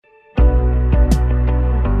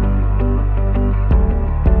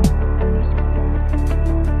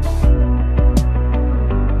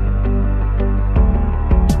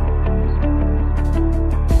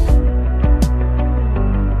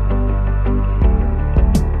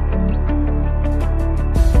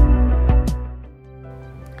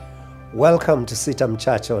Welcome to CITAM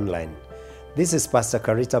Church Online. This is Pastor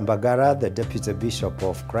Karita Mbagara, the Deputy Bishop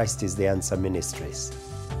of Christ is the Answer Ministries.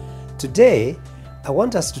 Today, I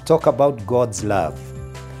want us to talk about God's love.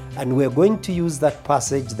 And we're going to use that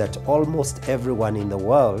passage that almost everyone in the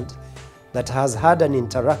world that has had an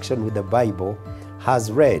interaction with the Bible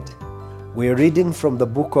has read. We're reading from the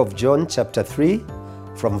book of John chapter 3,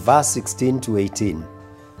 from verse 16 to 18.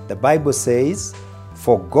 The Bible says,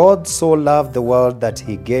 "For God so loved the world that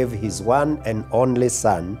he gave his one and only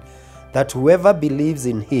Son, that whoever believes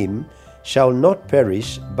in him shall not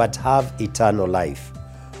perish but have eternal life.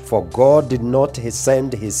 For God did not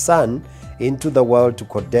send his Son into the world to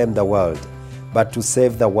condemn the world, but to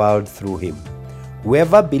save the world through him.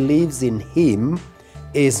 Whoever believes in him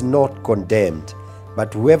is not condemned,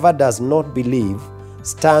 but whoever does not believe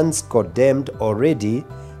stands condemned already,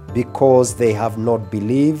 because they have not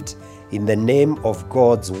believed in the name of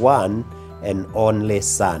God's one and only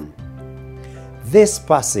Son." This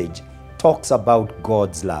passage talks about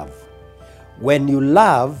God's love. When you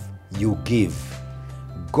love, you give.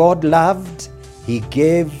 God loved, he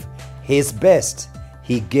gave his best.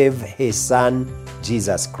 He gave his Son,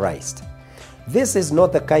 Jesus Christ. This is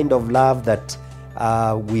not the kind of love that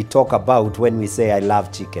we talk about when we say, "I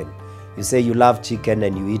love chicken." You say you love chicken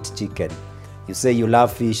and you eat chicken. You say you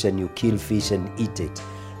love fish and you kill fish and eat it.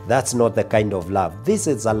 That's not the kind of love. This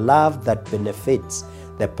is a love that benefits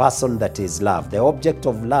the person that is loved. The object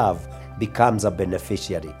of love becomes a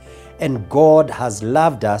beneficiary. And God has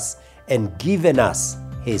loved us and given us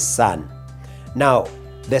his Son. Now,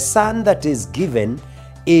 the Son that is given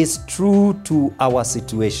is true to our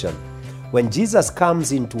situation. When Jesus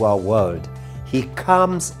comes into our world, he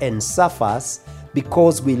comes and suffers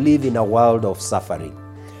because we live in a world of suffering.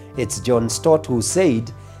 It's John Stott who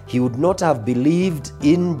said he would not have believed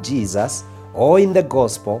in Jesus or in the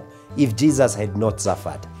gospel if Jesus had not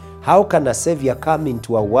suffered. How can a Savior come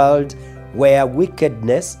into a world where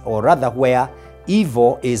wickedness, or rather where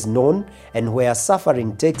evil is known and where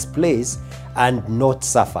suffering takes place, and not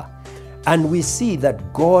suffer? And we see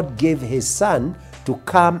that God gave his Son to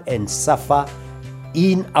come and suffer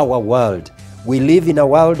in our world. We live in a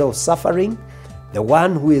world of suffering. The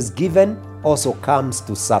one who is given also comes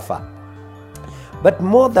to suffer. But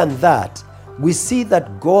more than that, we see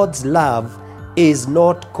that God's love is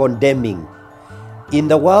not condemning. In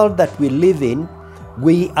the world that we live in,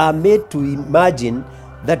 we are made to imagine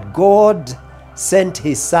that God sent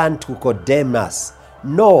his Son to condemn us.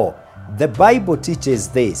 No, the Bible teaches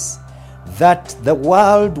this, that the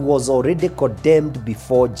world was already condemned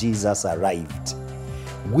before Jesus arrived.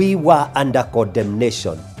 We were under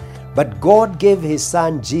condemnation, but God gave his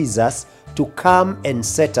Son Jesus to come and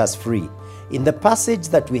set us free. In the passage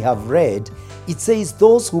that we have read, it says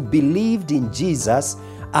those who believed in Jesus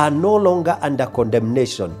are no longer under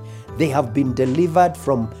condemnation. They have been delivered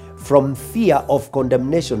from fear of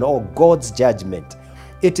condemnation or God's judgment.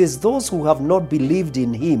 It is those who have not believed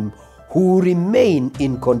in him who remain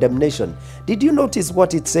in condemnation. Did you notice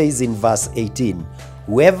what it says in verse 18?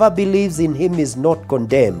 "Whoever believes in him is not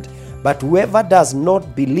condemned, but whoever does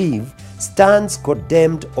not believe stands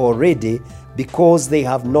condemned already, because they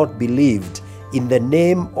have not believed in the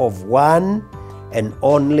name of one and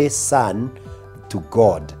only Son to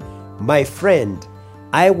God." My friend,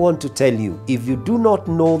 I want to tell you, if you do not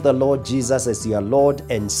know the Lord Jesus as your Lord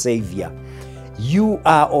and Savior, you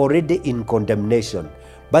are already in condemnation.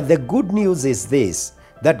 But the good news is this,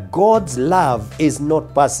 that God's love is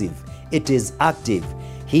not passive, it is active.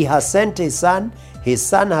 He has sent his Son. His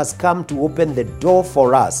Son has come to open the door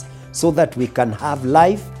for us so that we can have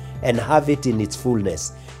life and have it in its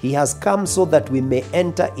fullness. He has come so that we may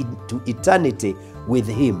enter into eternity with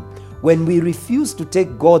him. When we refuse to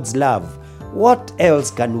take God's love, what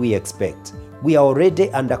else can we expect? We are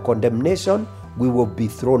already under condemnation. We will be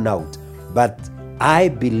thrown out. But I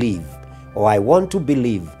believe, or I want to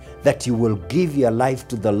believe, that you will give your life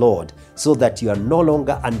to the Lord so that you are no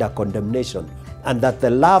longer under condemnation, and that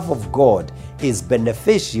the love of God is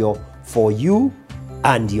beneficial for you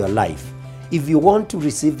and your life. If you want to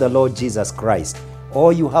receive the Lord Jesus Christ,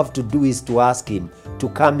 all you have to do is to ask him to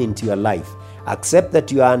come into your life. Accept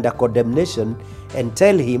that you are under condemnation and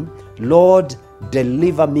tell him, "Lord,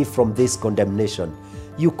 deliver me from this condemnation."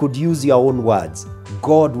 You could use your own words.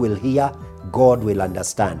 God will hear, God will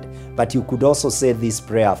understand. But you could also say this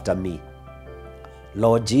prayer after me.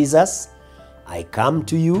 "Lord Jesus, I come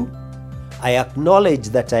to you. I acknowledge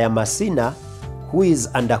that I am a sinner who is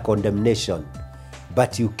under condemnation.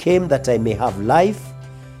 But you came that I may have life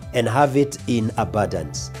and have it in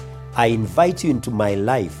abundance. I invite you into my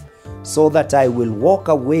life so that I will walk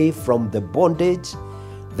away from the bondage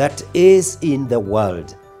that is in the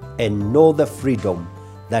world and know the freedom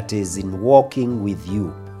that is in walking with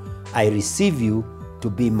you. I receive you to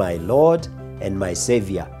be my Lord and my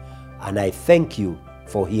Savior, and I thank you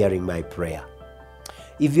for hearing my prayer.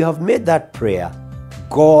 If you have made that prayer,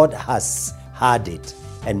 God has heard it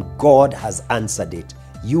and God has answered it.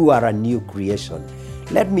 You are a new creation.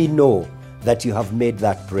 Let me know that you have made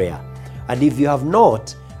that prayer. And if you have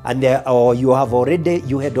not, or you had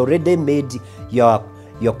already made your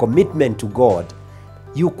commitment to God,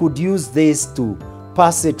 you could use this to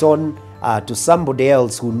pass it on to somebody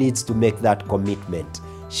else who needs to make that commitment.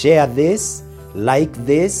 Share this, like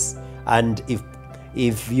this, and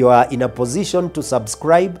if you are in a position to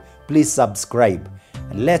subscribe, please subscribe.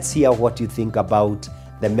 Let's hear what you think about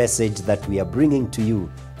the message that we are bringing to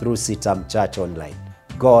you through CITAM Church Online.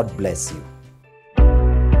 God bless you.